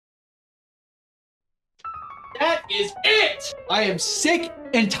That is it! I am sick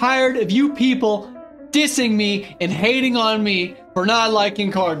and tired of you people dissing me and hating on me for not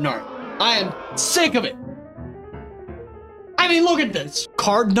liking Card Narc. I am sick of it. I mean, look at this.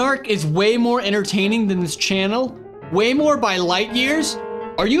 Card Narc is way more entertaining than this channel. Way more by light years.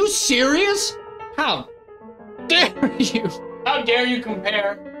 Are you serious? How dare you? How dare you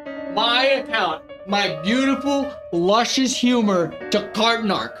compare my account, my beautiful, luscious humor, to Card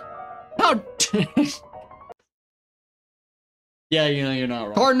Narc? How dare you? Yeah, you know, you're not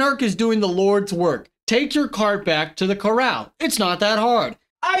wrong. Card Narc is doing the Lord's work. Take your cart back to the corral. It's not that hard.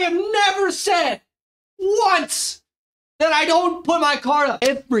 I have never said once that I don't put my cart up.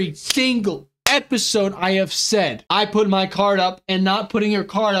 Every single episode I have said I put my cart up, and not putting your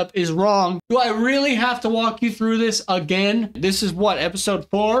cart up is wrong. Do I really have to walk you through this again? This is what, episode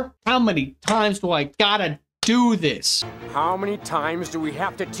 4? How many times do I gotta do this? How many times do we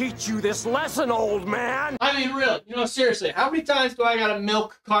have to teach you this lesson, old man? I mean, really, you know, seriously, how many times do I gotta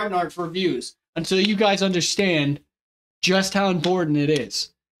milk Card Narc for views until you guys understand just how important it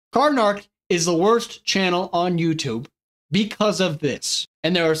is? Card Narc is the worst channel on YouTube because of this.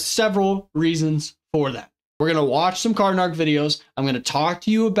 And there are several reasons for that. We're gonna watch some Card Narc videos. I'm gonna talk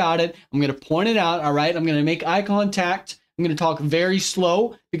to you about it. I'm gonna point it out, all right? I'm gonna make eye contact. I'm gonna talk very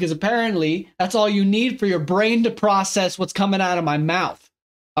slow because apparently that's all you need for your brain to process what's coming out of my mouth.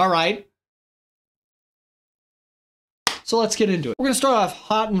 All right? So let's get into it. We're gonna start off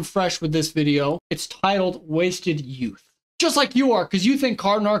hot and fresh with this video. It's titled Wasted Youth. Just like you are, because you think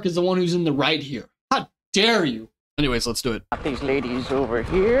Card Narc is the one who's in the right here. How dare you? Anyways, let's do it. These ladies over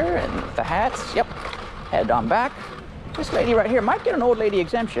here and the hats. Yep. Head on back. This lady right here might get an old lady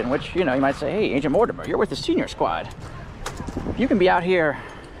exemption, which, you know, you might say, hey, Agent Mortimer, you're with the senior squad. If you can be out here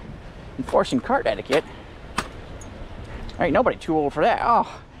enforcing cart etiquette, there ain't nobody too old for that.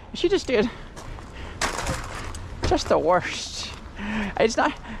 Oh, she just did just the worst. It's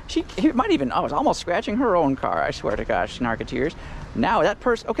not, he might even, I was almost scratching her own car, I swear to gosh, Narketeers. Now that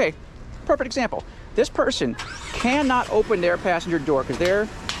person, okay, perfect example. This person cannot open their passenger door because they're,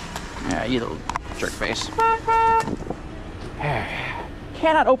 you little jerk face.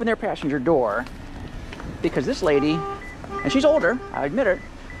 Cannot open their passenger door because this lady, and she's older, I admit it.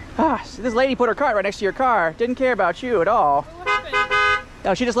 So this lady put her cart right next to your car, didn't care about you at all. What happened?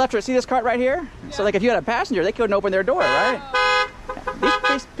 No, she just left her, see this cart right here? Yeah. So like if you had a passenger, they couldn't open their door, right?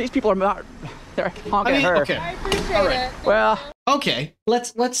 These people are not, they're honking at her. Okay. I appreciate it. Well. Okay,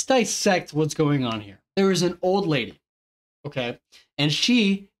 let's dissect what's going on here. There is an old lady, okay? And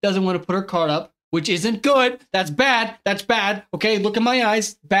she doesn't want to put her cart up, which isn't good. That's bad. That's bad. Okay, look in my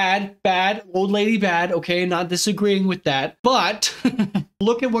eyes. Bad, bad. Old lady bad. Okay, not disagreeing with that. But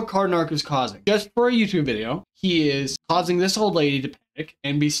look at what Card Narc is causing. Just for a YouTube video, he is causing this old lady to panic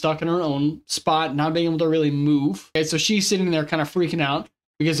and be stuck in her own spot, not being able to really move. Okay, so she's sitting there kind of freaking out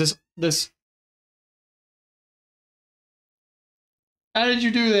because this. How did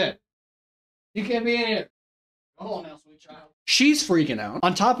you do that? You can't be in here. Come on now, sweet child. She's freaking out.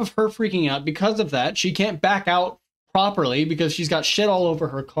 On top of her freaking out, because of that, she can't back out properly because she's got shit all over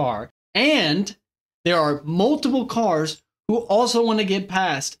her car. And there are multiple cars who also want to get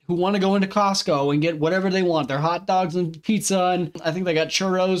past, who want to go into Costco and get whatever they want. Their hot dogs and pizza, and I think they got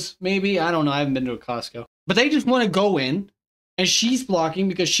churros, maybe. I don't know. I haven't been to a Costco. But they just want to go in, and she's blocking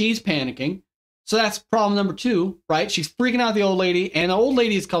because she's panicking. So that's problem number 2, right? She's freaking out the old lady, and the old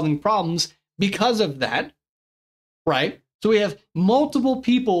lady is causing problems because of that, right? So we have multiple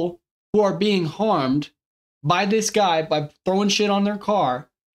people who are being harmed by this guy by throwing shit on their car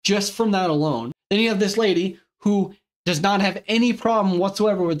just from that alone. Then you have this lady who does not have any problem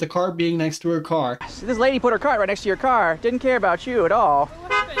whatsoever with the cart being next to her car. So this lady put her cart right next to your car, didn't care about you at all.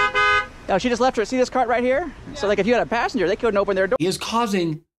 What happened? No, she just left her, see this cart right here? Yeah. So like if you had a passenger, they couldn't open their door. He is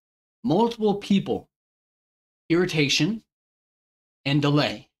causing multiple people irritation and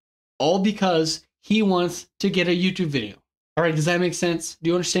delay, all because he wants to get a YouTube video. All right, does that make sense? Do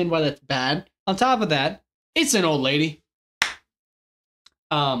you understand why that's bad? On top of that, it's an old lady.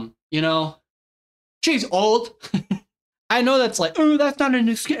 You know, she's old. I know that's like, oh, that's not an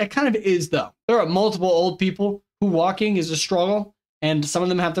excuse. It kind of is, though. There are multiple old people who walking is a struggle, and some of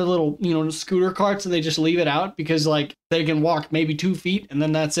them have their little, you know, scooter carts, and they just leave it out because, like, they can walk maybe 2 feet, and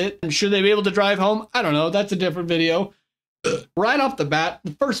then that's it. And should they be able to drive home? I don't know. That's a different video. Right off the bat,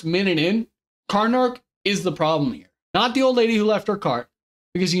 the first minute in, Card Narc is the problem here. Not the old lady who left her cart.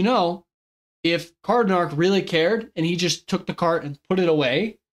 Because, you know, if Card Narc really cared and he just took the cart and put it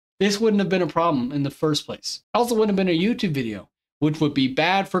away, this wouldn't have been a problem in the first place. It also wouldn't have been a YouTube video, which would be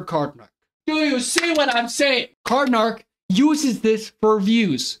bad for Card Narc. Do you see what I'm saying? Card Narc uses this for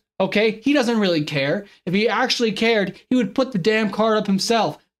views, Okay? He doesn't really care. If he actually cared, he would put the damn card up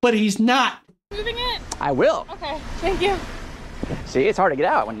himself. But he's not. Moving it? I will. Okay, thank you. See, it's hard to get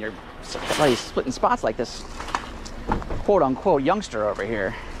out when you're splitting spots like this quote-unquote youngster over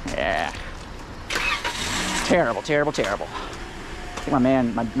here. Yeah. Terrible, terrible, terrible. I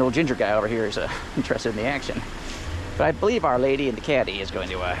think my little ginger guy over here is interested in the action. But I believe our lady in the caddy is going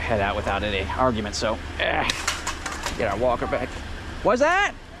to head out without any argument, so get our walker back. What's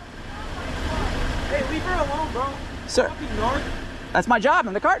that? Hey, leave her alone, bro. Sir. Fucking narc. That's my job.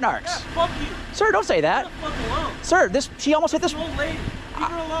 I'm the cart narcs. Yeah, fuck you. Sir, don't say that. Leave her the fuck alone. Sir, she almost hit this. She's an old lady. Leave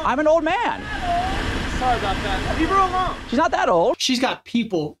her alone. I'm an old man. Sorry about that. Leave her alone. She's not that old. She's got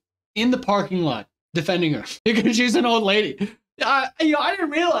people in the parking lot defending her because she's an old lady. I didn't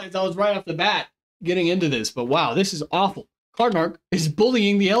realize I was right off the bat getting into this, but wow, this is awful. Cardnark is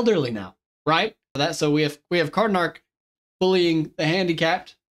bullying the elderly now, right? So we have Cardnark bullying the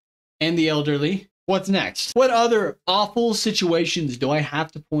handicapped and the elderly. What's next? What other awful situations do I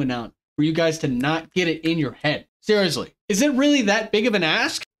have to point out for you guys to not get it in your head? Seriously, is it really that big of an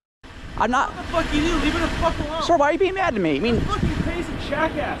ask? I'm not. What the fuck you do? Leave her the fuck alone. Sir, why are you being mad to me? I mean, Fuck you, crazy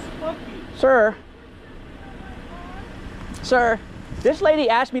jackass. Fuck you. Sir. Sir, this lady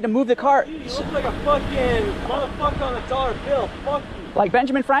asked me to move the cart. You look like a fucking motherfucker on a dollar bill. Fuck you. Like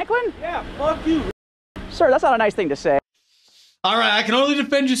Benjamin Franklin? Yeah, fuck you. Sir, that's not a nice thing to say. All right, I can only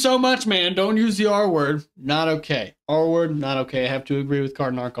defend you so much, man. Don't use the R word. Not okay. R word, not okay. I have to agree with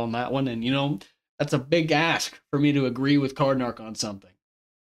Cardnark on that one. And, you know, that's a big ask for me to agree with Cardnark on something.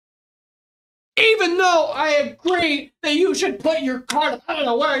 Even though I agree that you should put your card, I don't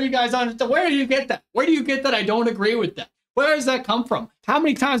know, where are you guys on? Where do you get that? Where do you get that I don't agree with that? Where does that come from? How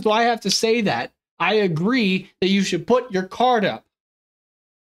many times do I have to say that? I agree that you should put your card up.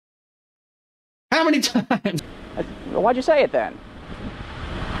 How many times? Why'd you say it then?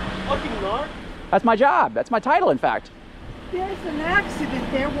 Fucking narc. That's my job. That's my title, in fact. There's an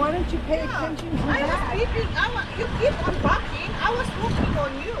accident there. Why don't you pay attention to I that? was sleeping. You keep on barking. I was working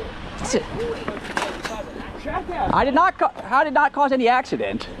on you. That's it. Jackass. I did not cause any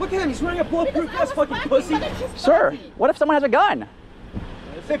accident. Look at him. He's wearing a bulletproof vest, fucking pussy. Sir, what if someone has a gun?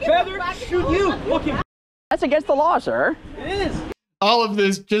 They better shoot you. Fucking. That's against the law, sir. It is. All of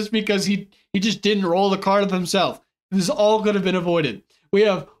this just because he just didn't roll the card up himself. This all could have been avoided. We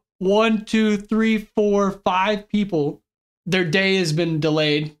have 1, 2, 3, 4, 5 people. Their day has been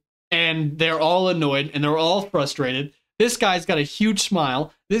delayed and they're all annoyed and they're all frustrated. This guy's got a huge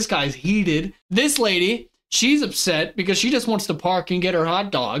smile. This guy's heated. This lady, she's upset because she just wants to park and get her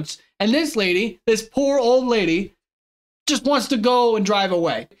hot dogs. And this lady, this poor old lady, just wants to go and drive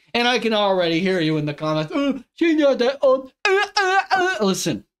away. And I can already hear you in the comments. Oh, she's not that old.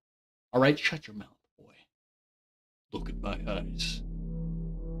 Listen. All right, shut your mouth, boy. Look at my eyes.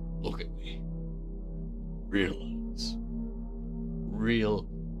 Look at me. Real eyes. Real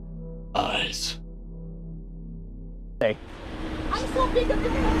eyes. Hey. I'm so big of a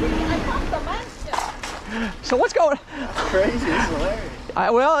I passed the mansion. So what's going? Crazy. It's hilarious.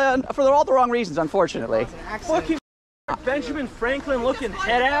 Well, for all the wrong reasons, unfortunately. Fucking Benjamin Franklin looking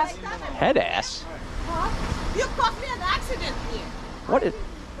head ass. Head ass. Huh? You caused me an accident here. What is?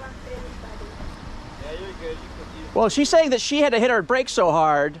 Yeah, you're good. Well, she's saying that she had to hit her brakes so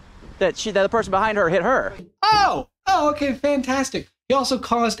hard that the person behind her hit her. Oh, okay, fantastic. He also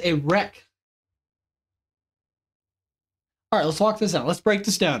caused a wreck. All right, let's walk this out. Let's break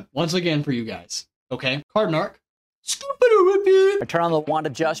this down once again for you guys. Okay, Cardnark. Turn on the wand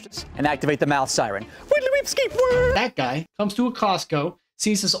of justice and activate the mouth siren. That guy comes to a Costco,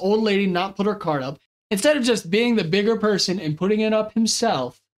 sees this old lady not put her card up. Instead of just being the bigger person and putting it up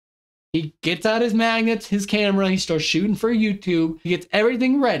himself, he gets out his magnets, his camera, he starts shooting for YouTube. He gets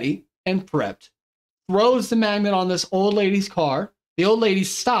everything ready and prepped, throws the magnet on this old lady's car. The old lady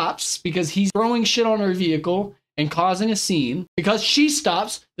stops because he's throwing shit on her vehicle and causing a scene. Because she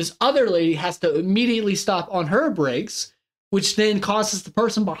stops, this other lady has to immediately stop on her brakes, which then causes the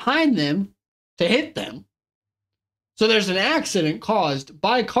person behind them to hit them. So there's an accident caused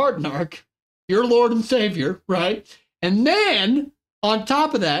by Cardnark, your Lord and Savior, right? And then, on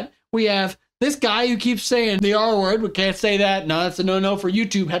top of that, we have this guy who keeps saying the R word. We can't say that. No, that's a no-no for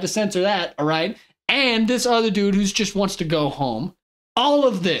YouTube. Had to censor that, all right? And this other dude who just wants to go home. All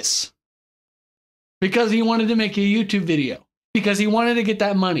of this because he wanted to make a YouTube video. Because he wanted to get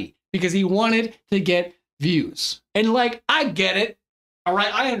that money. Because he wanted to get views. And like, I get it. All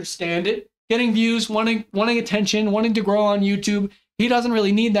right, I understand it. Getting views, wanting attention, wanting to grow on YouTube. He doesn't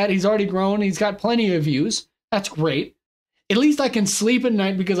really need that. He's already grown. He's got plenty of views. That's great. At least I can sleep at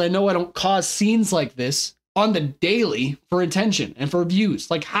night because I know I don't cause scenes like this on the daily for attention and for views.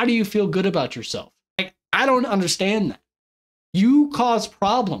 Like, how do you feel good about yourself? Like, I don't understand that. You cause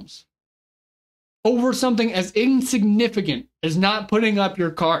problems over something as insignificant as not putting up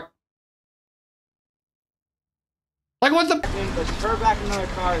your cart. Like, what's the... But her back in another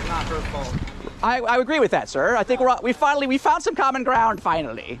car is not her fault. I agree with that, sir. I think we found some common ground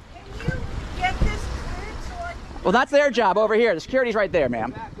finally. Can you get this cleared so I can... Well, that's their job over here. The security's right there,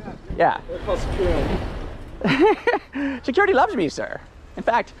 ma'am. Yeah. They're called security. Security loves me, sir. In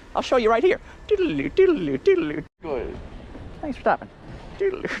fact, I'll show you right here. Doodaloo, doodaloo, doodaloo. Good. Thanks for stopping.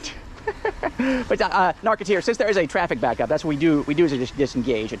 Doodaloo. But Narketeer, since there is a traffic backup, that's what we do. We do is just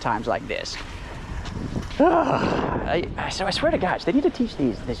disengage at times like this. So I swear to gosh, they need to teach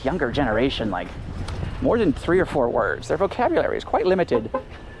this younger generation like more than 3 or 4 words. Their vocabulary is quite limited.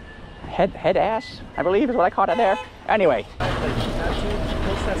 Head ass, I believe is what I caught it there. Anyway.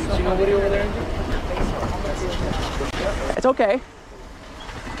 It's okay.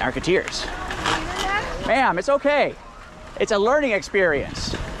 Narketeers. Ma'am, it's okay. It's a learning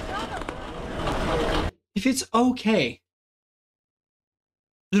experience. If it's okay,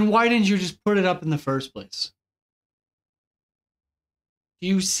 then why didn't you just put it up in the first place? Do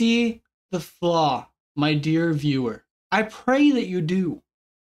you see the flaw, my dear viewer? I pray that you do.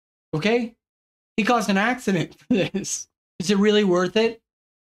 Okay? He caused an accident for this. Is it really worth it?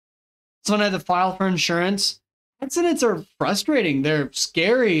 Someone had to file for insurance. Accidents are frustrating. They're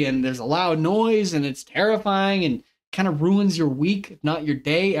scary and there's a loud noise and it's terrifying and kind of ruins your week, if not your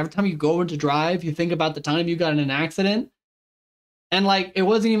day. Every time you go into drive, you think about the time you got in an accident. And like, it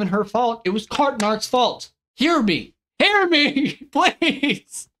wasn't even her fault. It was Narc's fault. Hear me. Hear me,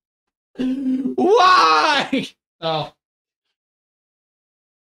 please. Why? Oh.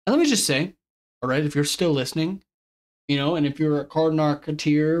 And let me just say, all right, if you're still listening, you know, and if you're a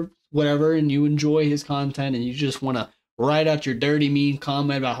Narketeer, whatever, and you enjoy his content and you just want to write out your dirty, mean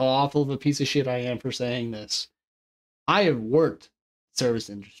comment about how awful of a piece of shit I am for saying this. I have worked service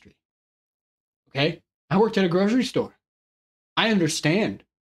industry. Okay? I worked at a grocery store. I understand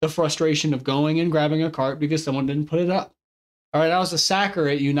the frustration of going and grabbing a cart because someone didn't put it up. All right, I was a sacker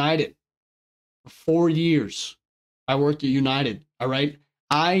at United for 4 years. I worked at United. All right?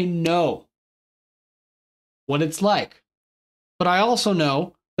 I know what it's like. But I also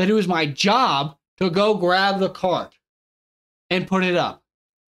know that it was my job to go grab the cart and put it up.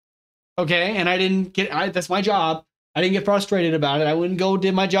 Okay? And I didn't get, that's my job. I didn't get frustrated about it. I wouldn't go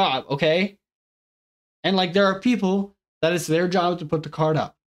did my job. Okay? And like, there are people that it's their job to put the cart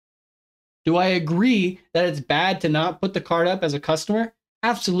up. Do I agree that it's bad to not put the cart up as a customer?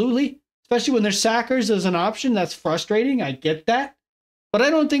 Absolutely. Especially when there's sackers as an option. That's frustrating. I get that. But I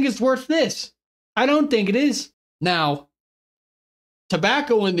don't think it's worth this. I don't think it is. Now,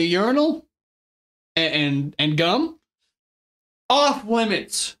 tobacco in the urinal and gum, off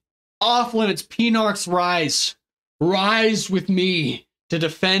limits. Off limits. PNarcs rise. Rise with me to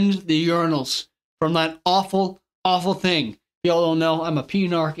defend the urinals from that awful, awful thing. Y'all don't know, I'm a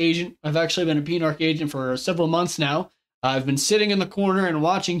PNarc agent. I've actually been a PNarc agent for several months now. I've been sitting in the corner and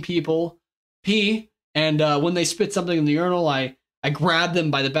watching people pee, and when they spit something in the urinal, I grab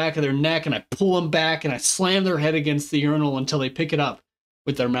them by the back of their neck and I pull them back and I slam their head against the urinal until they pick it up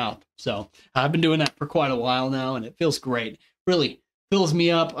with their mouth. So I've been doing that for quite a while now, and it feels great. Really fills me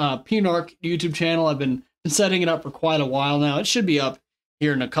up. PNarc YouTube channel, I've been setting it up for quite a while now. It should be up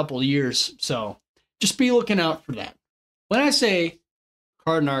here in a couple of years, so just be looking out for that. When I say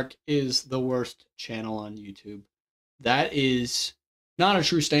Narc is the worst channel on YouTube, that is not a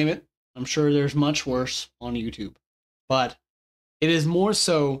true statement. I'm sure there's much worse on YouTube, but it is more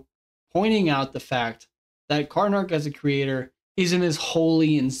so pointing out the fact that Narc as a creator isn't as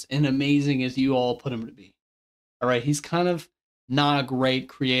holy and amazing as you all put him to be. All right, he's kind of not a great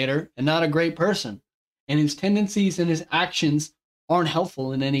creator and not a great person, and his tendencies and his actions aren't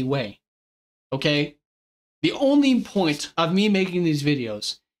helpful in any way. Okay? The only point of me making these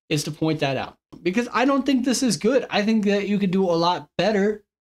videos is to point that out, because I don't think this is good. I think that you could do a lot better,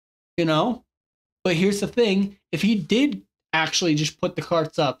 you know? But here's the thing. If he did actually just put the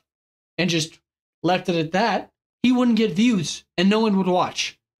carts up and just left it at that, he wouldn't get views and no one would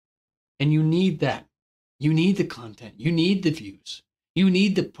watch. And you need that. You need the content. You need the views. You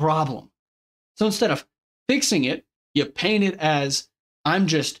need the problem. So instead of fixing it, you paint it as, I'm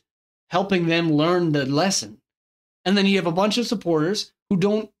just helping them learn the lesson. And then you have a bunch of supporters who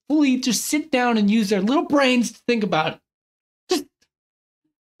don't fully just sit down and use their little brains to think about it. Just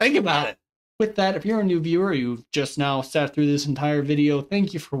think about it. With that, if you're a new viewer, you've just now sat through this entire video,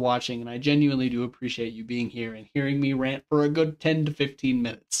 thank you for watching, and I genuinely do appreciate you being here and hearing me rant for a good 10 to 15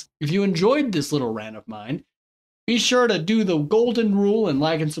 minutes. If you enjoyed this little rant of mine, be sure to do the golden rule and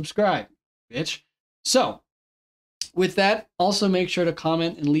like and subscribe, bitch. So, with that, also make sure to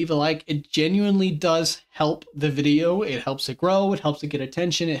comment and leave a like. It genuinely does help the video. It helps it grow, it helps it get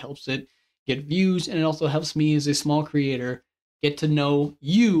attention, it helps it get views, and it also helps me as a small creator get to know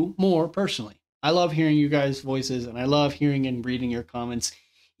you more personally. I love hearing you guys' voices, and I love hearing and reading your comments,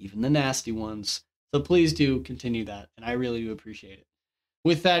 even the nasty ones. So please do continue that, and I really do appreciate it.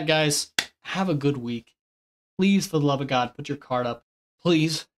 With that, guys, have a good week. Please, for the love of God, put your card up,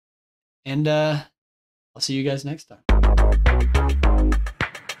 please. And I'll see you guys next time.